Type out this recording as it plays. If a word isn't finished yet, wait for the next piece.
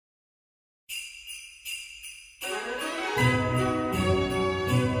Good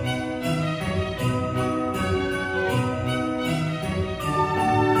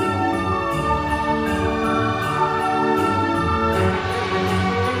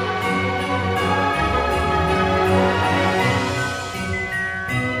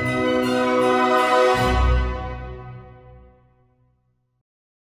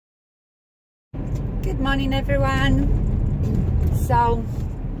morning everyone. So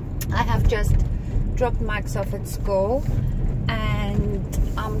I have just dropped Max off at school and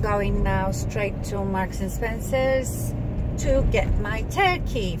I'm going now straight to Marks and Spencer's to get my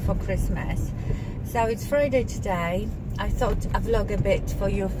turkey for Christmas. So it's Friday today. I thought I'd vlog a bit for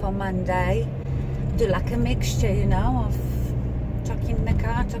you for Monday, do like a mixture, you know, of talking in the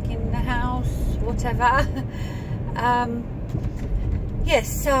car, talking in the house, whatever.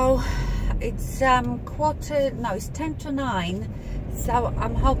 Yes, so it's 10 to 9, so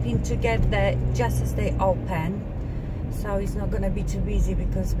I'm hoping to get there just as they open, so it's not going to be too busy,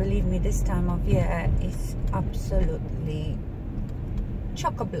 because believe me, this time of year is absolutely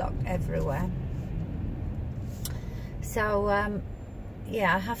chock-a-block everywhere. So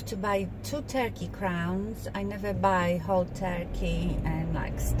yeah, I have to buy 2 turkey crowns. I never buy whole turkey and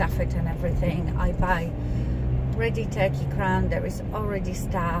like stuff it and everything. I buy ready turkey crown. There is already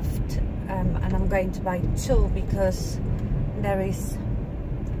stuffed, and I'm going to buy 2 because there's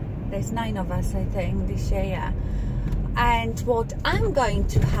 9 of us, I think, this year. Yeah. And what I'm going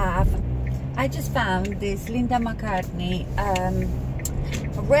to have, I just found this Linda McCartney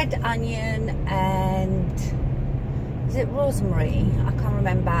red onion and is it rosemary? I can't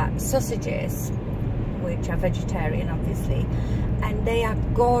remember. Sausages, which are vegetarian obviously, and they are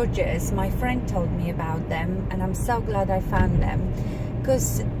gorgeous. My friend told me about them and I'm so glad I found them,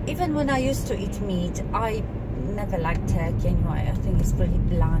 because even when I used to eat meat, I never liked turkey anyway. I think it's really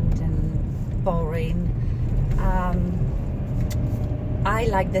bland and boring. I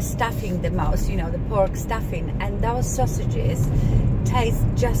like the stuffing the most, you know, the pork stuffing, and those sausages taste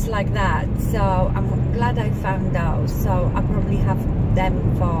just like that. So I'm glad I found those. So I'll probably have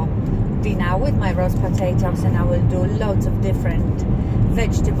them for dinner with my roast potatoes, and I will do loads of different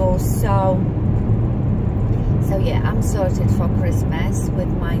vegetables. So yeah, I'm sorted for Christmas with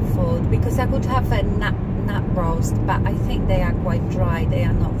my food, because I could have a nut roast, but I think they are quite dry. They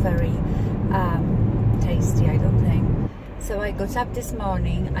are not very tasty, I don't think. So I got up this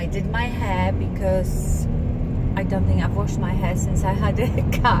morning, I did my hair, because I don't think I've washed my hair since I had a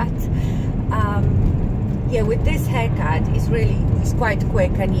cut. Yeah, with this haircut, it's quite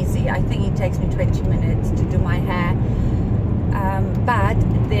quick and easy. I think it takes me 20 minutes to do my hair. But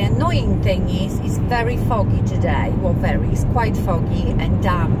the annoying thing is, it's very foggy today. Well, it's quite foggy and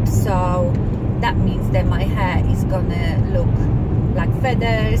damp. So that means that my hair is gonna look like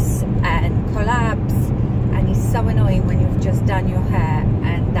feathers and collapse. And it's so annoying when you've just done your hair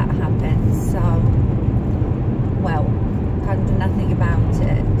and that happens. So, well, can't do nothing about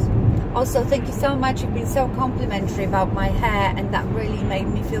it. Also, thank you so much. You've been so complimentary about my hair, and that really made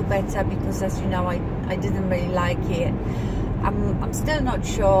me feel better, because as you know, I didn't really like it. I'm still not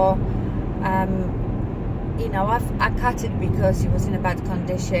sure. You know, I cut it because it was in a bad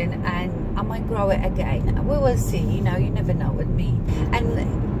condition, and I might grow it again. We will see. You know, you never know with me. And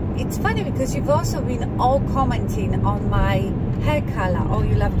it's funny because you've also been all commenting on my hair color. Oh,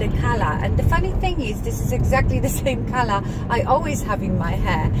 you love the color. And the funny thing is, this is exactly the same color I always have in my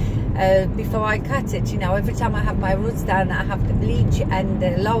hair before I cut it. You know, every time I have my roots done, I have the bleach and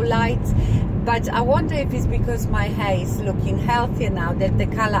the low light. But I wonder if it's because my hair is looking healthier now that the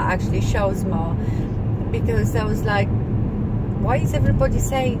color actually shows more. Because I was like, why is everybody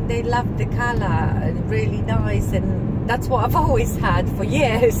saying they love the color? Really nice. And that's what I've always had for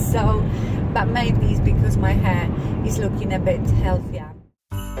years. So, but maybe it's because my hair is looking a bit healthier.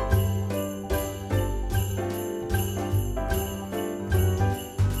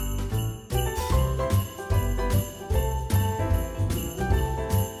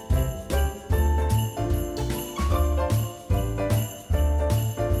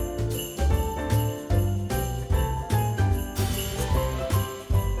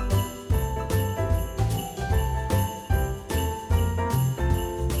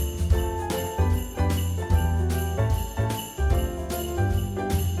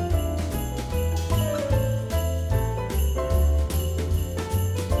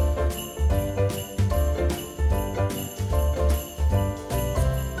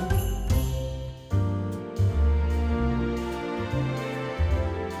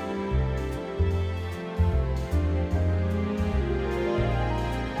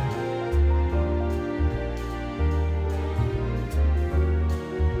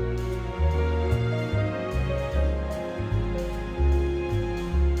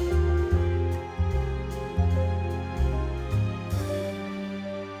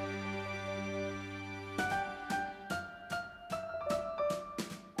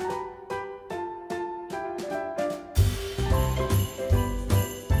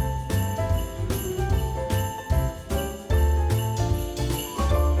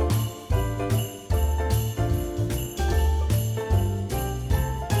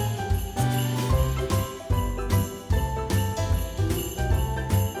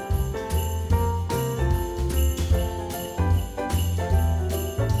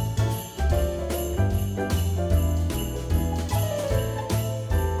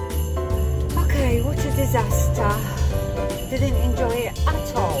 disaster. Didn't enjoy it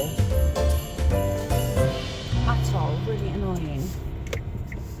at all. At all. Really annoying.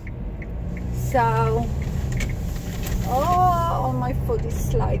 So, oh, my foot is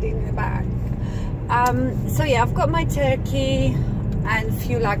sliding in the back. So yeah, I've got my turkey and a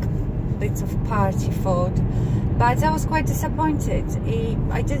few like bits of party food, but I was quite disappointed.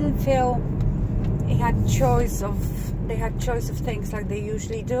 I didn't feel they had choice of things like they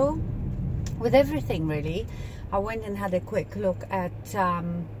usually do with everything really. I went and had a quick look at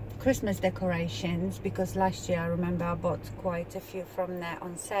Christmas decorations, because last year I remember I bought quite a few from there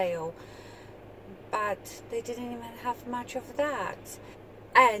on sale, but they didn't even have much of that,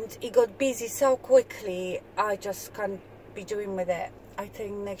 and it got busy so quickly. I just can't be doing with it. I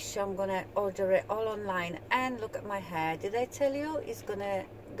think next year I'm gonna order it all online. And look at my hair. Did I tell you it's gonna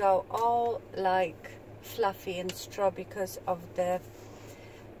go all like fluffy and straw because of the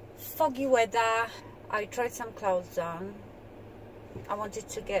foggy weather? I tried some clothes on. I wanted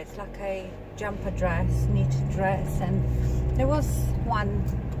to get like a jumper dress, knitted dress, and there was one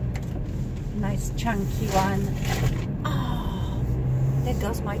nice chunky one. Oh, there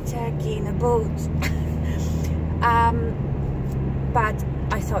goes my turkey in a boot. But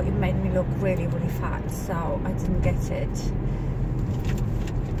I thought it made me look really, really fat, so I didn't get it.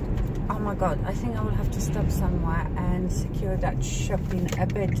 Oh my god, I think I will have to stop somewhere and secure that shopping a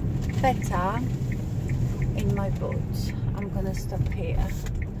bit better in my boots. I'm gonna stop here.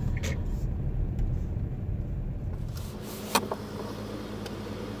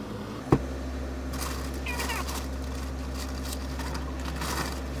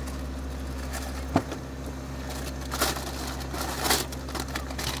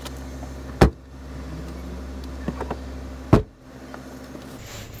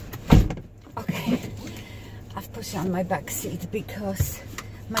 Put it on my back seat because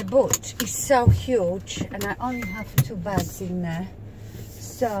my boot is so huge and I only have 2 bags in there,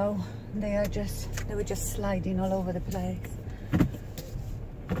 so they were just sliding all over the place.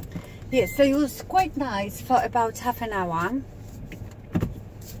 Yeah, so it was quite nice for about half an hour,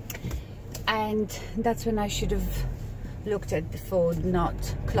 and that's when I should have looked at the food,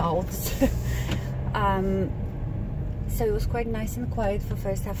 not clothes. So it was quite nice and quiet for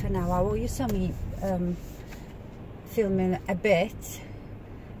first half an hour. Well, you saw me filming a bit.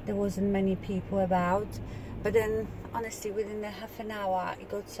 There wasn't many people about, but then honestly within the half an hour it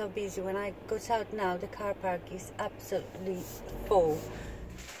got so busy. When I got out now, the car park is absolutely full.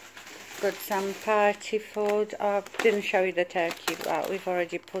 Got some party food. I didn't show you the turkey, but we've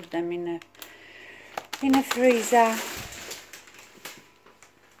already put them in a freezer.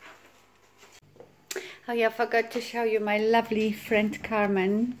 Oh yeah, I forgot to show you. My lovely friend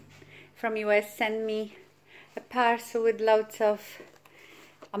Carmen from US sent me a parcel with loads of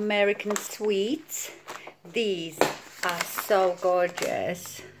American sweets. These are so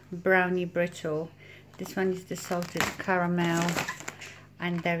gorgeous. Brownie brittle. This one is the salted caramel,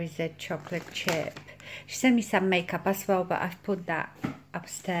 and there is a chocolate chip. She sent me some makeup as well, but I've put that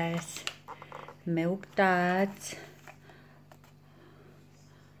upstairs. Milk duds.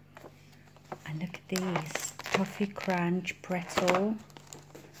 And look at these. Toffee crunch pretzel.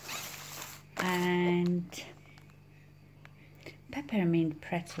 And peppermint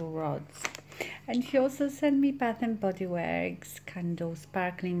pretzel rods. And she also sent me Bath and Body Works candles,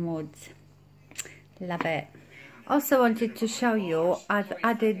 sparkling woods. Love it. Also wanted to show you, I've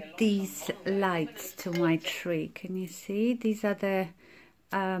added these lights to my tree. Can you see? These are the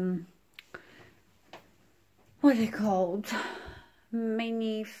what are they called?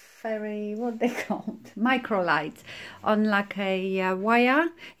 Mini fairy, what they called? Micro lights on like a wire,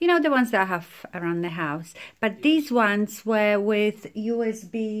 you know, the ones that I have around the house. But these ones were with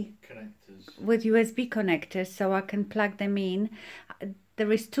USB connectors, so I can plug them in.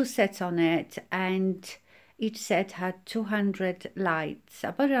 There is 2 sets on it, and each set had 200 lights.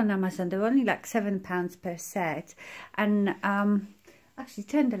 I bought it on Amazon. They were only like £7 per set. And actually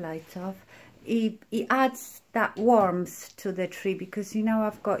turn the lights off. It adds that warmth to the tree, because you know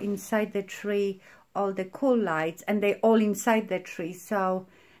I've got inside the tree all the cool lights and they're all inside the tree, so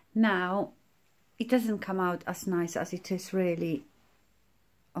now it doesn't come out as nice as it is really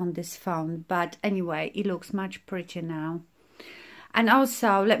on this phone, but anyway it looks much prettier now. And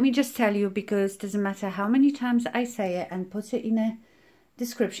also let me just tell you, because it doesn't matter how many times I say it and put it in a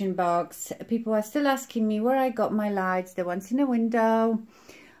description box, people are still asking me where I got my lights, the ones in the window.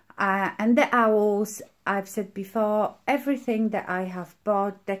 And the owls, I've said before, everything that I have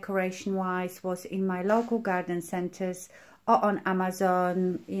bought decoration wise was in my local garden centres or on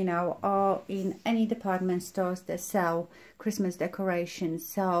Amazon, you know, or in any department stores that sell Christmas decorations.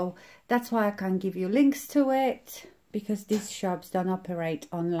 So that's why I can't give you links to it, because these shops don't operate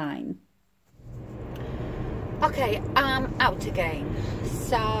online. Okay, I'm out again.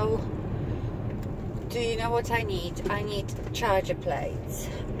 So do you know what I need? I need charger plates,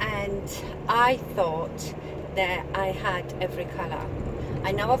 and I thought that I had every color.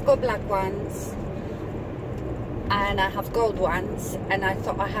 I know I've got black ones and I have gold ones, and I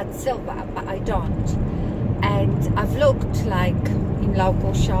thought I had silver, but I don't. And I've looked like in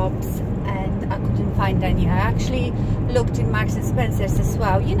local shops and I couldn't find any. I actually looked in Marks and Spencer's as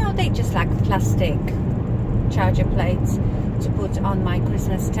well. You know, they just like plastic charger plates to put on my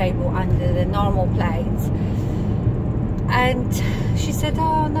Christmas table under the normal plates. And she said,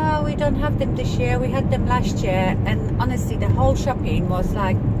 oh no, we don't have them this year, we had them last year. And honestly, the whole shopping was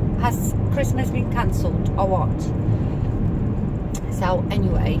like, has Christmas been cancelled or what? So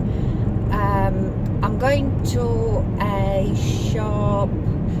anyway, I'm going to a shop,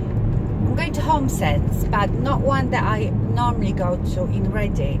 I'm going to Home Sense, but not one that I normally go to in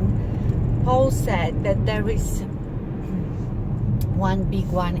Reading. Paul said that there is one big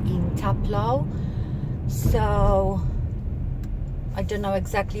one in Taplow, so I don't know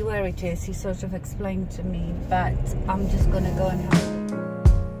exactly where it is. He sort of explained to me, but I'm just gonna go and have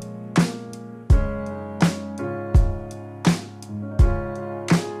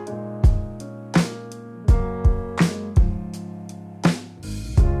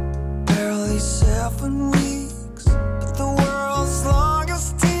barely 7 weeks, but the world's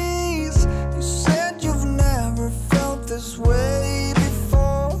longest tease. You said you've never felt this way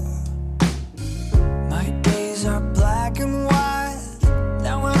before. My days are black and white.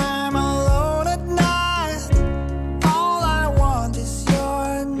 Now when I'm alone at night, all I want is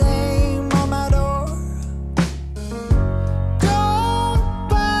your name on my door. Don't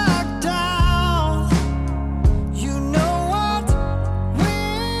back down. You know what we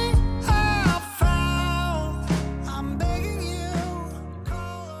have found. I'm begging you,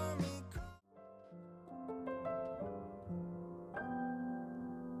 color me.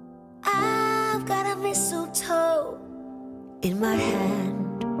 I've got a mistletoe in my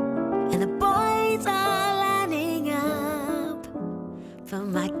hand, and the boys are lining up for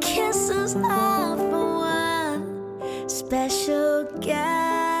my kisses all for one special guy.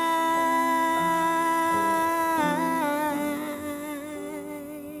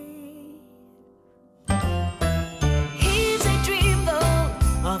 He's a dreamboat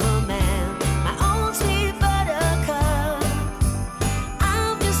of a man, my own sweet buttercup.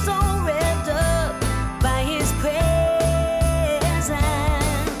 I'm just so revved up by his presence.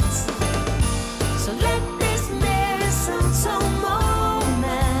 So let this mistletoe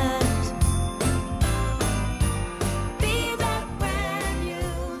moment be that brand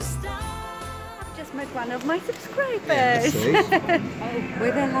new start. just met one of my subscribers. Yeah, see?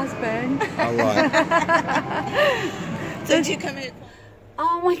 With her husband. All right. Did you come in?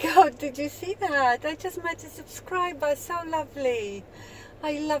 Oh my god, did you see that? I just met a subscriber, so lovely.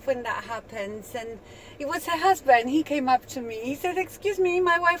 I love when that happens. And it was her husband. He came up to me, he said, excuse me,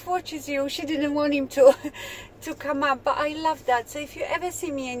 my wife watches you. She didn't want him to come up, but I love that. So if you ever see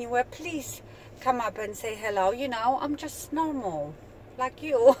me anywhere, please come up and say hello. You know, I'm just normal like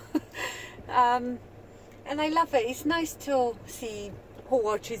you. And I love it. It's nice to see who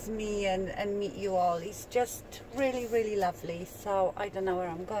watches me and meet you all. It's just really, really lovely. So I don't know where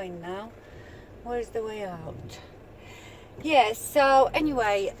I'm going now. Where's the way out? Yes, so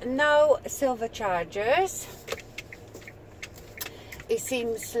anyway, no silver chargers. It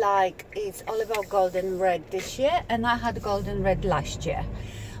seems like it's all about gold and red this year, and I had gold and red last year.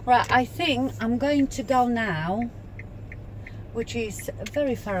 Right, I think I'm going to go now, which is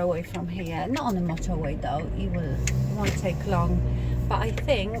very far away from here. Not on the motorway though, it won't take long. But I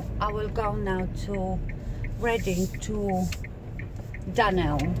think I will go now to Reading, to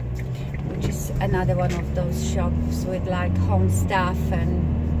Dunelm, which is another one of those shops with like home stuff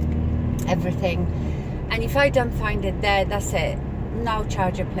and everything. And if I don't find it there, that's it. No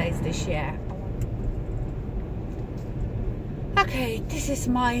charger place this year. Okay, this is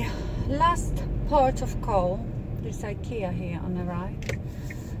my last port of call. There's IKEA here on the right,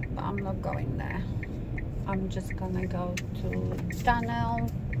 but I'm not going there. I'm just gonna go to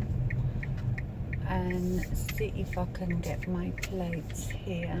Dunelm and see if I can get my plates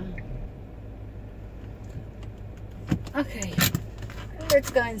here. Okay,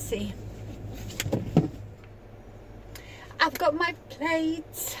 let's go and see. I've got my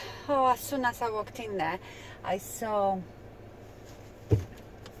plates. Oh, as soon as I walked in there, I saw,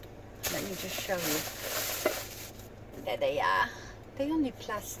 let me just show you. There they are. They're only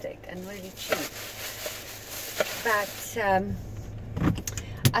plastic and really cheap. But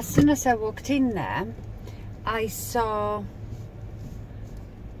as soon as I walked in there, I saw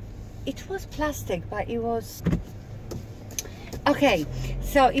it was plastic, but it was okay.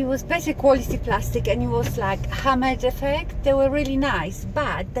 So it was better quality plastic, and it was like hammered effect. They were really nice,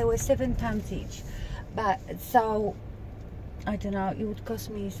 but they were £7 each. But so I don't know, it would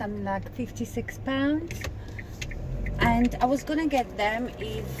cost me something like £56. And I was gonna get them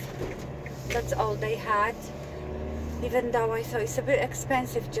if that's all they had, even though I thought it's a bit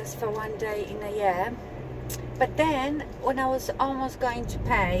expensive just for one day in a year. But then when I was almost going to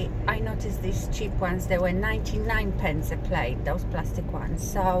pay, I noticed these cheap ones. They were 99p a plate, those plastic ones.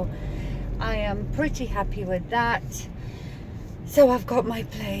 So I am pretty happy with that. So I've got my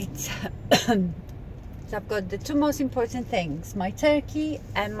plate. So I've got the two most important things, my turkey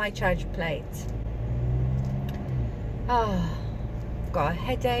and my charge plate. Oh, I've got a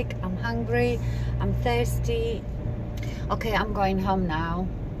headache, I'm hungry, I'm thirsty. Okay, I'm going home now.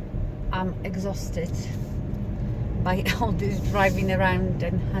 I'm exhausted by all this driving around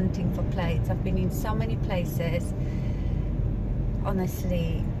and hunting for plates. I've been in so many places.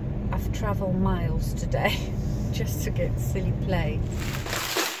 Honestly, I've traveled miles today just to get silly plates.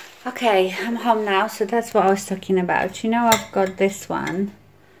 Okay, I'm home now, so that's what I was talking about. You know, I've got this one.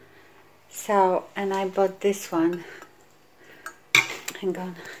 So, and I bought this one. Hang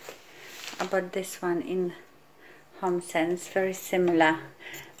on. I bought this one in Home Sense, very similar,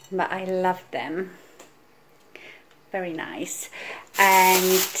 but I love them. Very nice.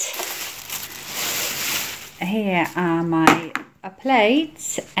 And here are my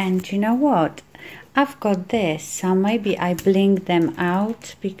plates, and you know what, I've got this, so maybe I bling them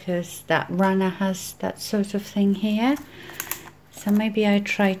out because that runner has that sort of thing here. So maybe I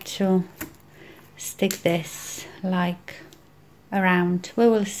try to stick this like around. We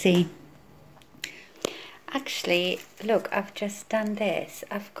will see. Actually, look, I've just done this.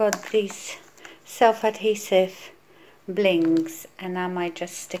 I've got these self-adhesive blings, and I might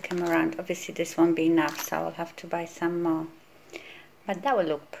just stick them around. Obviously this won't be enough, so I'll have to buy some more, but that will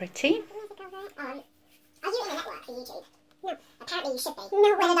look pretty. Are you in a network for YouTube? No. Apparently you should be.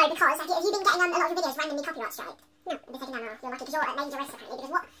 No. Well, no, because have you been getting a lot of your videos randomly copyright strike? No. You're thinking, no, you're lucky because you're at major risk apparently, because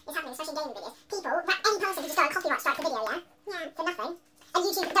what is happening, especially in gaming videos, people, any person can just go and copyright strike the video, yeah? Yeah. For nothing. And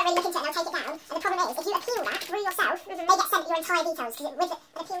YouTube don't really look into it and they'll take it down. And the problem is, if you appeal that through yourself, they get sent your entire details because with an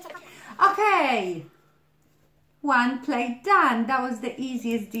appeal to copyright. Okay. One plate done. That was the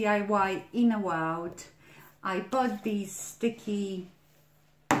easiest DIY in the world. I bought these sticky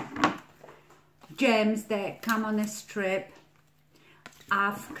gems that come on a strip.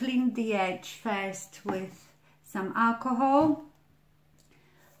 I've cleaned the edge first with some alcohol,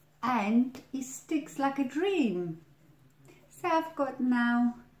 and it sticks like a dream. So I've got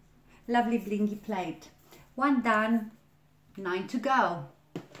now lovely blingy plate. One done, 9 to go.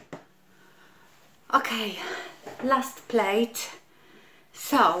 Okay, last plate.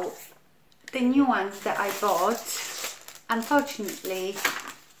 So the new ones that I bought, unfortunately,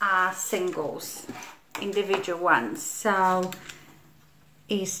 are singles, individual ones. So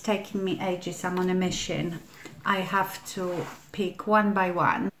it's taking me ages. I'm on a mission. I have to pick one by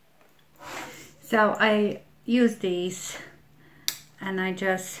one. So I use these and I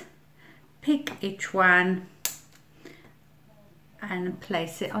just pick each one and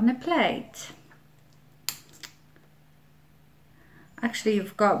place it on a plate. Actually,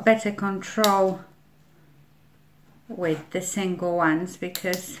 you've got better control with the single ones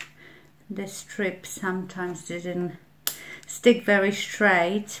because the strip sometimes didn't stick very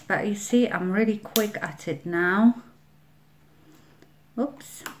straight, but you see I'm really quick at it now.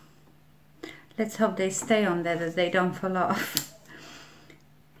 Oops. Let's hope they stay on there, that they don't fall off.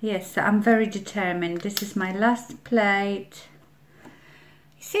 Yes, I'm very determined. This is my last plate.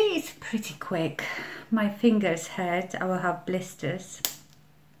 You see, it's pretty quick. My fingers hurt. I will have blisters.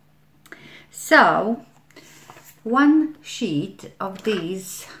 So one sheet of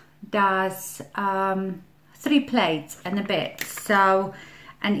these does 3 plates and a bit. So,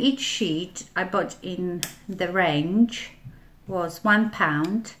 and each sheet I bought in the range was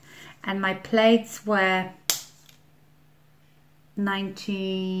 £1, and my plates were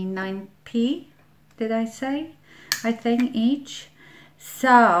 99p, did I say? I think each.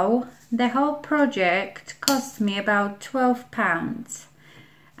 So the whole project cost me about £12,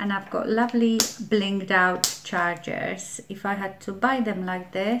 and I've got lovely blinged out chargers. If I had to buy them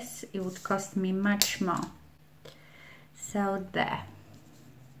like this, it would cost me much more. So there.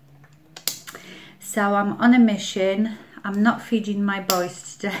 So I'm on a mission. I'm not feeding my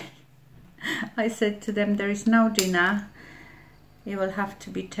boys today. I said to them, there is no dinner. It will have to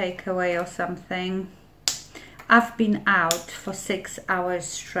be takeaway or something. I've been out for 6 hours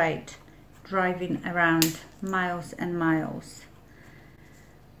straight, driving around miles and miles.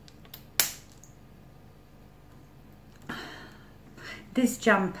 This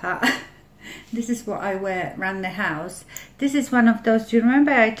jumper, this is what I wear around the house. This is one of those, do you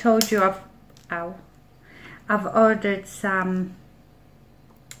remember I told you I've ordered some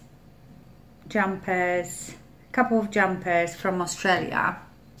jumpers, a couple of jumpers from Australia.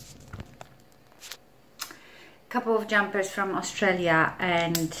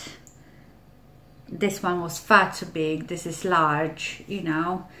 And this one was far too big. This is large, you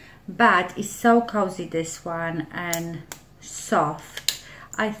know, but it's so cozy, this one, and soft.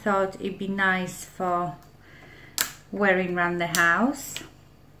 I thought it'd be nice for wearing around the house.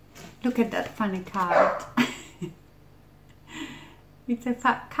 Look at that funny card. It's a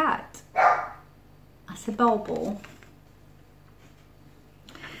fat cat. That's a bauble.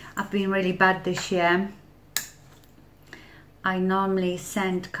 I've been really bad this year. I normally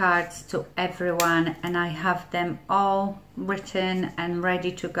send cards to everyone and I have them all written and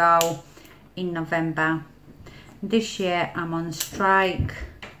ready to go in November. This year I'm on strike.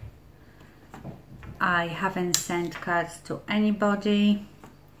 I haven't sent cards to anybody.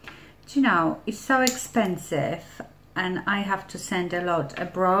 Do you know, it's so expensive and I have to send a lot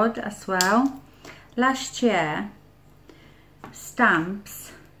abroad as well. Last year,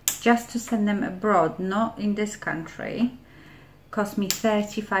 stamps, just to send them abroad, not in this country, cost me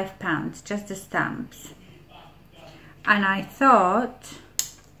 £35, just the stamps. And I thought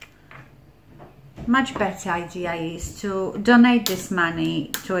much better idea is to donate this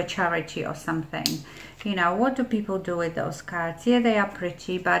money to a charity or something. You know, what do people do with those cards? Yeah, they are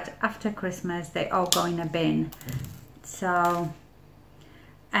pretty, but after Christmas they all go in a bin. So,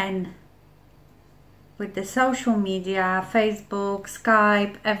 and with the social media, Facebook,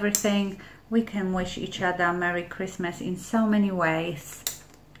 Skype, everything, we can wish each other Merry Christmas in so many ways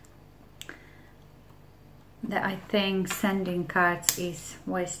that I think sending cards is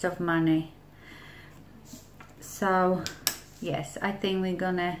waste of money. So yes, I think we're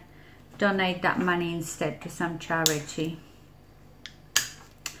gonna donate that money instead to some charity.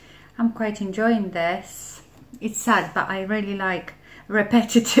 I'm quite enjoying this. It's sad, but I really like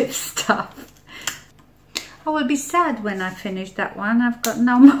repetitive stuff. I will be sad when I finish that one. I've got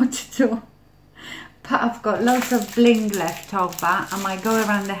no more to do. But I've got lots of bling left over. I might go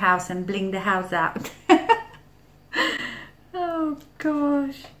around the house and bling the house out. Oh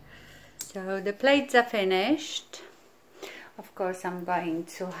gosh. So the plates are finished. Of course I'm going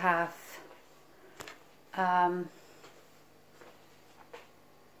to have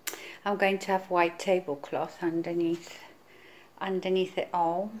white tablecloth underneath it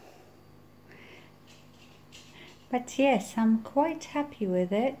all. But yes, I'm quite happy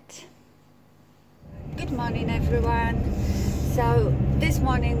with it. Good morning everyone. So this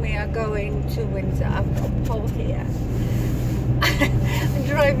morning we are going to Windsor. I've got Paul here. I'm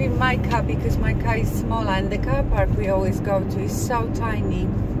driving my car because my car is smaller and the car park we always go to is so tiny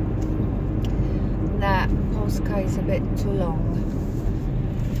that Paul's car is a bit too long.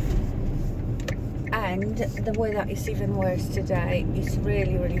 And the weather is even worse today. It's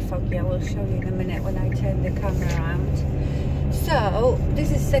really foggy. I will show you in a minute when I turn the camera around. So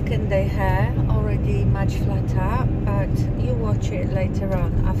this is second day here, already much flatter, but you watch it later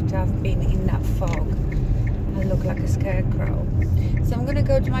on after I've been in that fog. I look like a scarecrow. So I'm gonna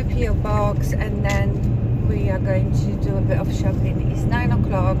go to my PO box and then we are going to do a bit of shopping. It's 9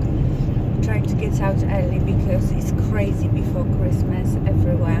 o'clock. I'm trying to get out early because it's crazy before Christmas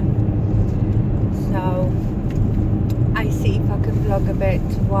everywhere. So I see if I can vlog a bit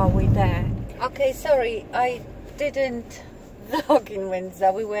while we're there. Okay, sorry, I didn't vlog in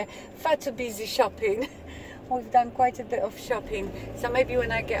Windsor. We were far too busy shopping. We've done quite a bit of shopping, so maybe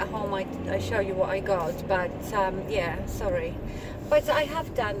when I get home I show you what I got, but yeah, sorry. But I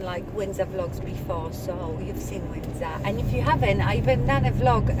have done like Windsor vlogs before, so you've seen Windsor. And if you haven't, I even done a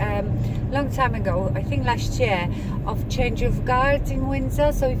vlog long time ago, I think last year, of change of guards in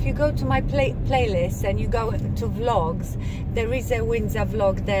Windsor. So if you go to my playlist and you go to vlogs, there is a Windsor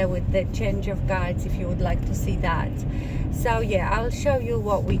vlog there with the change of guards if you would like to see that. So yeah, I'll show you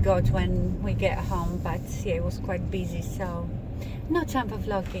what we got when we get home, but yeah, it was quite busy, so no time for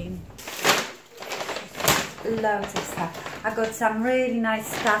vlogging. Loads of stuff. I got some really nice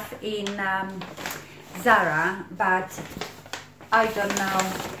stuff in Zara, but I don't know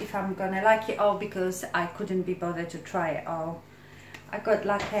if I'm gonna like it all because I couldn't be bothered to try it all. I got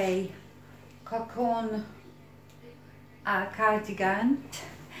like a cocoon cardigan.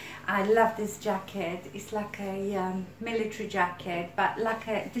 I love this jacket. It's like a military jacket, but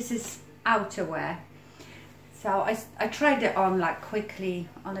this is outerwear. So I tried it on like quickly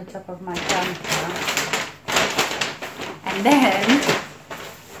on the top of my jumper, and then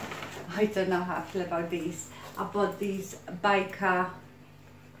I don't know how I feel about these. I bought these biker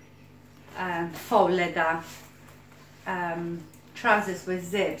faux leather trousers with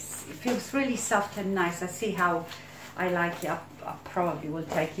zips. It feels really soft and nice. I see how I like it. I probably will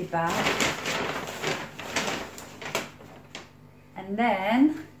take it back. And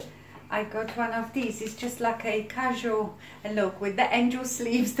then I got one of these. It's just like a casual look with the angel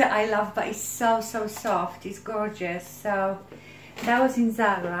sleeves that I love, but it's so soft. It's gorgeous. So that was in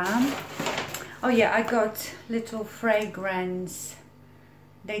Zara. Oh yeah, I got little fragrance.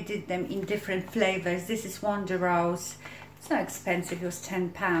 They did them in different flavors. This is Wonder Rose. It's not expensive, it was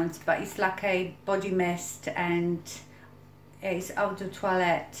 £10, but it's like a body mist and it's eau de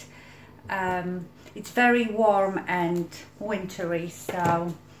toilette. It's very warm and wintry,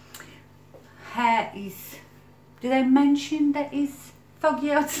 so hair is, did I mention that it's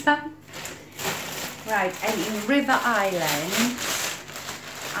foggy outside? Right, and in River Island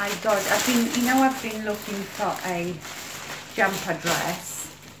I've been looking for a jumper dress.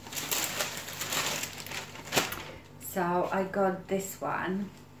 So I got this one.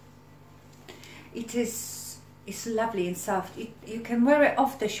 It's lovely and soft. You can wear it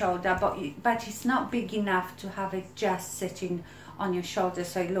off the shoulder, but it's not big enough to have it just sitting on your shoulder,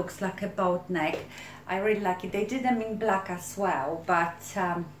 so it looks like a boat neck. I really like it. They did them in black as well, but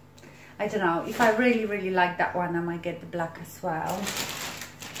I don't know. If I really like that one, I might get the black as well.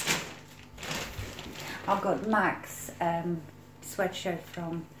 I've got Max sweatshirt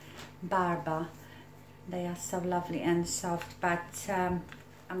from Barber. They are so lovely and soft, but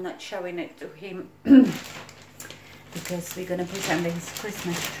I'm not showing it to him because we're gonna put it under his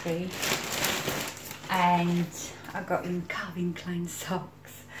Christmas tree. And I got him Calvin Klein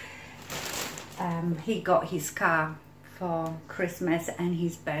socks. He got his car for Christmas and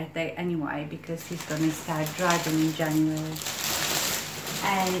his birthday anyway, because he's gonna start driving in January.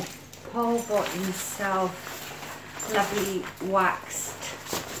 And Paul bought himself lovely waxed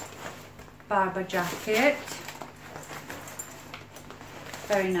Barber jacket.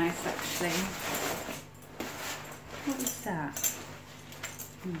 Very nice actually. What is that?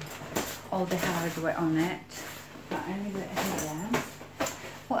 All the hardware on it. But I leave it here.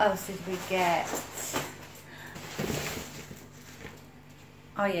 What else did we get?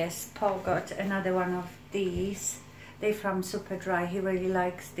 Oh yes, Paul got another one of these. They're from Superdry. He really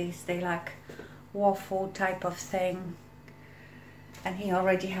likes these. They like waffle type of thing. And he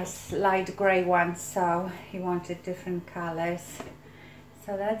already has light grey ones, so he wanted different colours.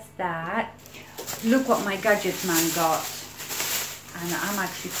 So that's that. Look what my gadget man got. And I'm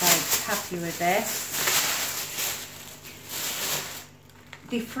actually quite happy with this.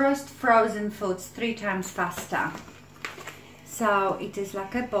 Defrost frozen foods 3 times faster. So it is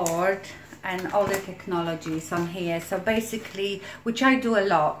like a board and all the technologies on here. So basically, which I do a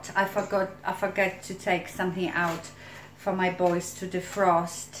lot, I forget to take something out for my boys to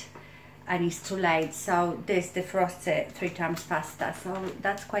defrost and it's too late, so this defrosts it 3 times faster, so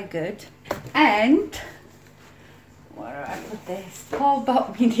that's quite good. And where do I put this? Paul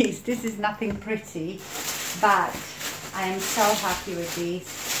bought me these. This is nothing pretty, but I am so happy with these.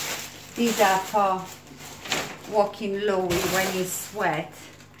 These are for walking Louis when you sweat.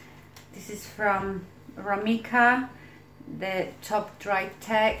 This is from Ramika, the Top Dry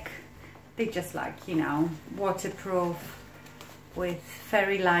Tech. They just like, you know, waterproof with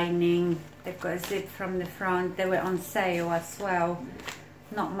fairy lining. They've got a zip from the front. They were on sale as well.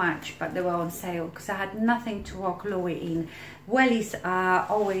 Not much, but they were on sale because I had nothing to walk Louis in. Wellies are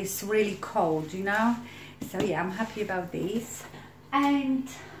always really cold, you know. So yeah, I'm happy about these. And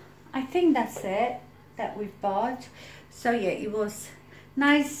I think that's it that we've bought. So yeah, it was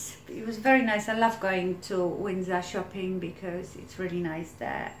nice. It was very nice. I love going to Windsor shopping because it's really nice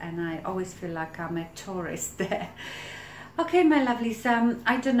there, and I always feel like I'm a tourist there. Okay, my lovelies,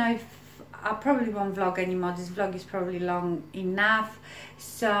 I don't know if I probably won't vlog anymore. This vlog is probably long enough.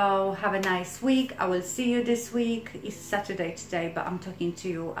 So have a nice week. I will see you this week. It's Saturday today, but I'm talking to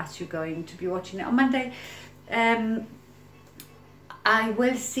you as you're going to be watching it on Monday. I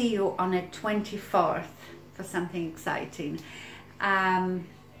will see you on the 24th for something exciting.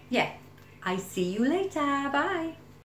 Yeah, I see you later. Bye.